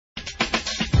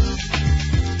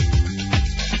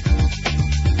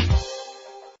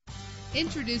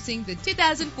Introducing the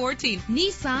 2014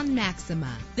 Nissan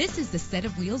Maxima. This is the set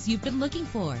of wheels you've been looking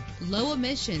for. Low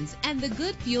emissions and the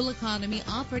good fuel economy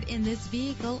offered in this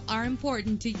vehicle are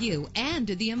important to you and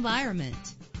to the environment.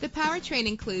 The powertrain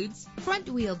includes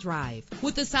front-wheel drive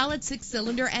with a solid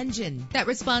 6-cylinder engine that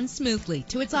responds smoothly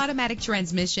to its automatic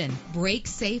transmission. Brake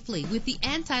safely with the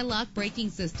anti-lock braking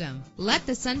system. Let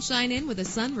the sunshine in with a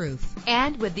sunroof.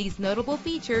 And with these notable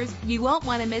features, you won't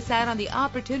want to miss out on the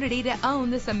opportunity to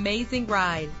own this amazing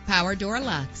ride. Power door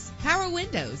locks, power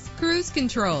windows, cruise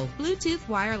control, Bluetooth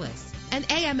wireless, an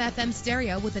AM/FM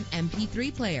stereo with an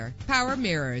MP3 player, power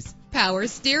mirrors, power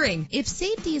steering. If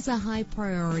safety is a high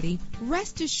priority,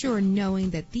 rest assured knowing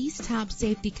that these top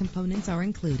safety components are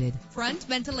included. Front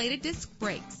ventilated disc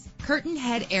brakes, curtain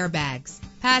head airbags,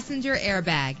 passenger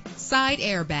airbag, side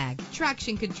airbag,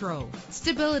 traction control,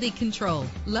 stability control,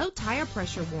 low tire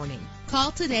pressure warning.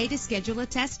 Call today to schedule a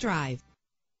test drive.